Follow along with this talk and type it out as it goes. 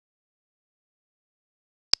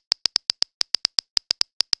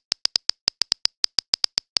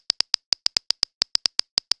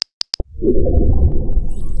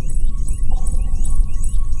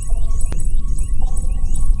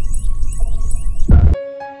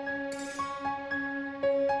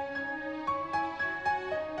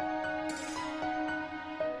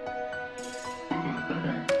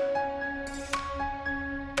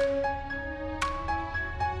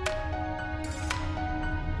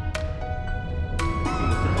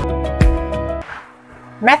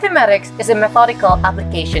Mathematics is a methodical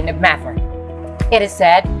application of math. It is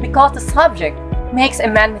said because the subject makes a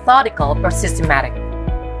man methodical or systematic.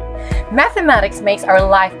 Mathematics makes our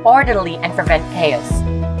life orderly and prevent chaos.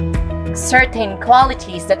 Certain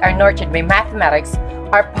qualities that are nurtured by mathematics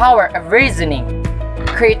are power of reasoning,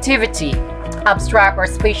 creativity, abstract or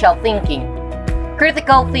spatial thinking,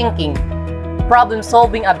 critical thinking,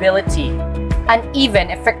 problem-solving ability, and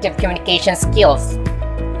even effective communication skills.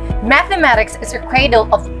 Mathematics is a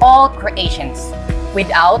cradle of all creations,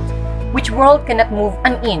 without which world cannot move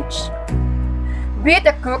an inch. Be it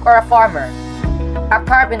a cook or a farmer, a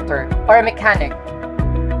carpenter or a mechanic,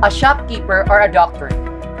 a shopkeeper or a doctor,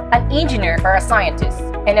 an engineer or a scientist,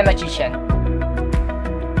 and a magician.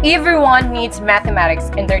 Everyone needs mathematics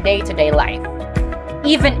in their day-to-day life.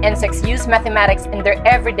 Even insects use mathematics in their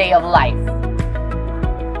everyday of life.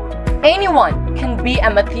 Anyone can be a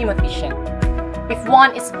mathematician if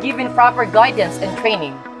one is given proper guidance and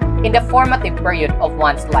training in the formative period of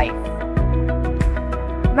one's life.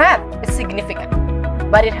 Math is significant,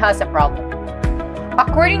 but it has a problem.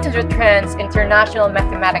 According to the Trans International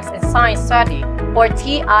Mathematics and Science Study, or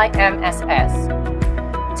TIMSS,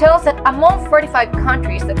 tells that among 45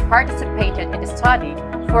 countries that participated in the study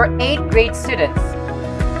for 8th grade students,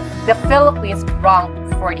 the Philippines ranked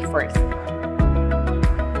 41st.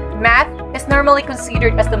 Math is normally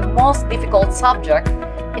considered as the most difficult subject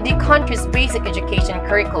in the country's basic education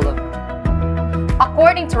curriculum.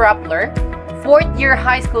 According to Rappler, 4th-year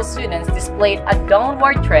high school students displayed a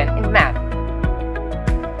downward trend in math.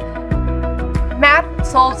 Math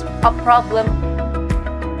solves a problem,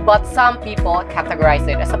 but some people categorize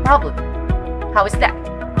it as a problem. How is that?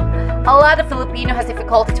 A lot of Filipino has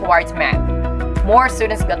difficulty towards math. More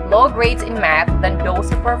students got low grades in math than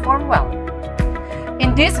those who perform well.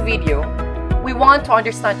 In this video, we want to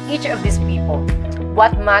understand each of these people,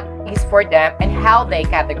 what math is for them and how they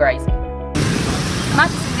categorize it.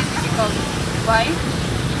 Math is difficult. Why?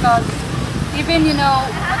 Because even you know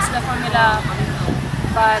what's the formula,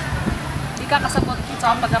 but di ka kasabot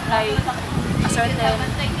sa pag-apply a certain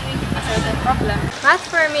problem. Math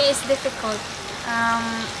for me is difficult.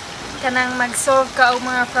 Kanang mag-solve ka og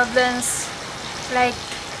mga problems, like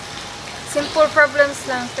simple problems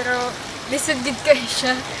lang pero lisod gid kayo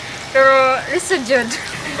siya. Pero lisod jud.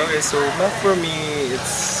 Okay, so math for me,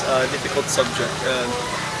 it's a difficult subject.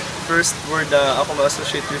 First word na ako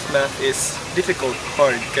ma-associate with math is difficult,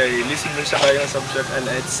 hard. Kay lisod man siya kayong subject and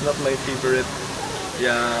it's not my favorite.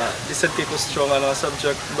 Yeah, lisod kay ko strong ang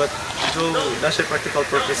subject, but though nasa practical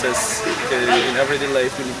purposes, kay in everyday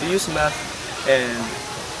life we need to use math and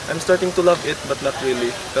I'm starting to love it but not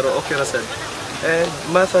really. Pero okay na sad. And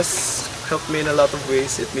math has helped me in a lot of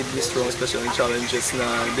ways. It made me strong, especially in challenges na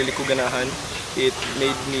dili ko ganahan. It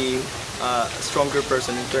made me a stronger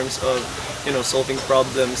person in terms of, you know, solving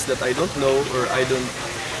problems that I don't know or I don't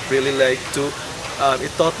really like to.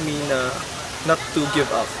 It taught me not to give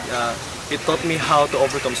up. It taught me how to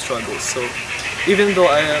overcome struggles. So even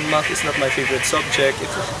though math is not my favorite subject,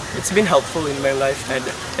 it's been helpful in my life and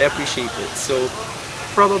I appreciate it. So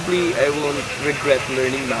probably I won't regret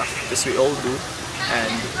learning math because we all do.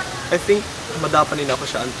 And I think madapanin ako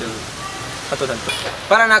siya until hanto.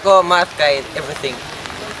 Para nako math kay everything.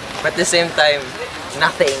 But at the same time,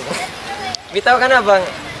 nothing. Bitaw ka na bang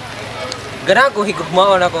gana ko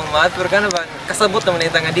higugmaon ako math pero kana bang kasabot naman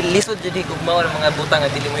ita nga dili lisod jud higugmaon ang mga butang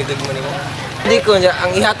nga dili mo higugmo nimo. Hindi ko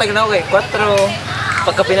ang ihatag na ko kay 4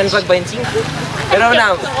 pagkapinanpag 25. Pero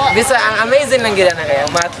na bisa ang amazing lang gid na kay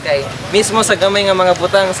ang math kay mismo sa gamay nga mga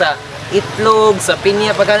butang sa itlog, sa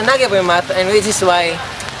pinya, pagka nagya po yung math, and which is why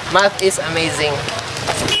math is amazing.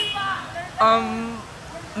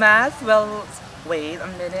 Math, well, wait a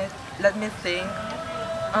minute, let me think.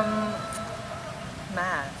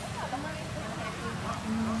 Math.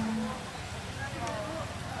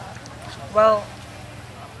 Well,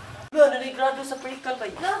 nanigrado sa practical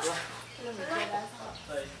ba?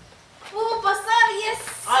 Oh, pasar, yes!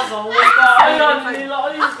 Gawa ka! Ayan, nila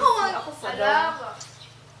kayo! Ako sa laba.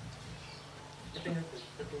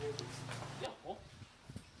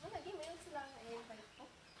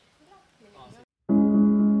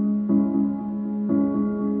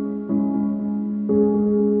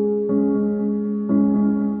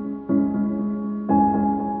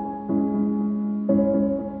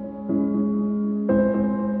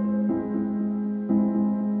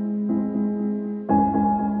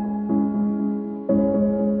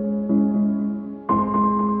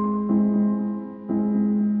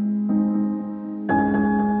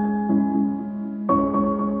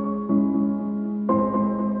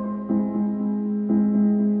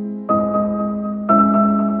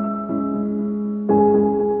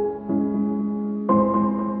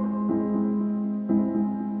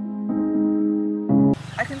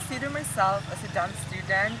 myself as a dumb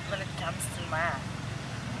student when it comes to math.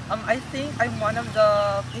 I think I'm one of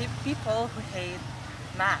the people who hate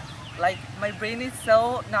math. Like, my brain is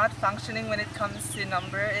so not functioning when it comes to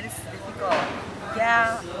number. It is difficult.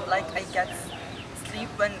 Yeah, like I get sleep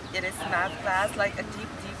when it is math class, like a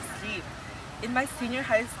deep sleep. In my senior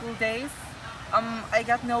high school days, I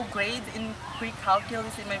got no grades in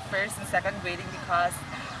pre-calculus in my first and second grading because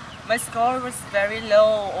my score was very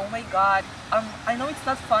low. Oh my god. I know it's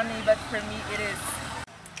not funny, but for me it is.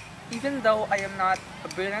 Even though I am not a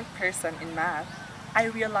brilliant person in math, I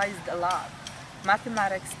realized a lot.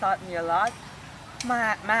 Mathematics taught me a lot.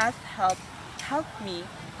 Math helped me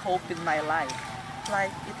cope with my life.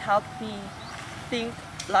 Like, it helped me think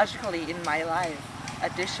logically in my life.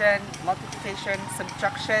 Addition, multiplication,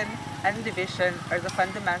 subtraction, and division are the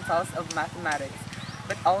fundamentals of mathematics.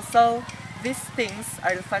 But also, these things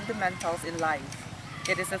are the fundamentals in life.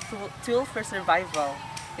 It is a tool for survival.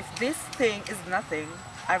 If this thing is nothing,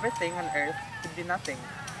 everything on earth would be nothing.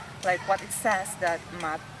 Like what it says that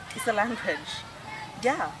math is a language.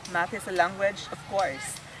 Yeah, math is a language, of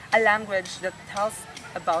course. A language that tells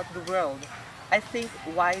about the world. I think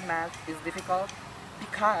why math is difficult?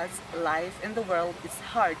 Because life in the world is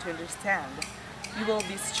hard to understand. You will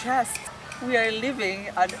be stressed. We are living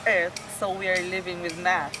on earth, so we are living with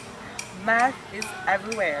math. Math is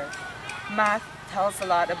everywhere. Math tells a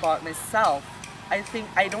lot about myself. I think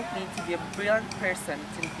I don't need to be a brilliant person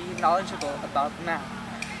to be knowledgeable about math.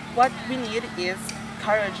 What we need is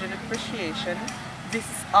courage and appreciation. This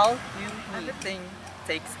is all you need. Everything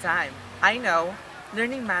takes time. I know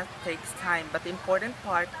learning math takes time, but the important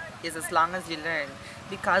part is as long as you learn,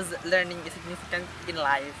 because learning is significant in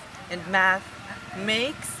life, and math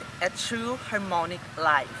makes a true harmonic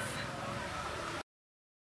life.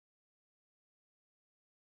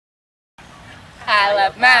 I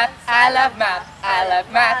love math, I love math, I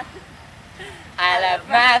love math. I love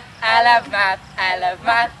math, I love math, I love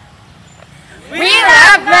math. We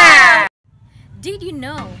love math! Did you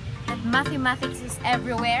know that mathematics is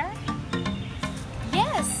everywhere?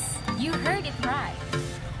 Yes, you heard it right.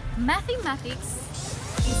 Mathematics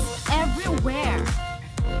is everywhere.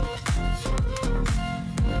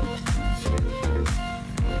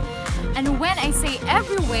 And when I say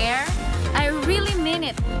everywhere, I really mean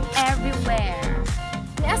it, everywhere.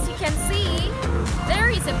 As you can see, there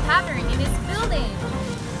is a pattern in this building.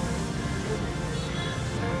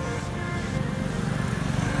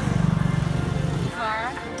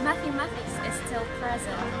 For mathematics is still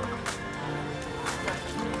present.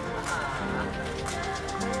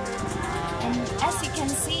 And as you can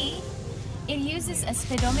see, it uses a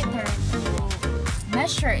speedometer to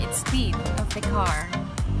measure its speed of the car.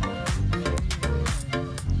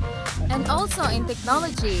 And also in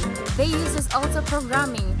technology, they use also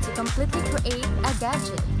programming to completely create a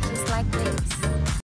gadget just like this.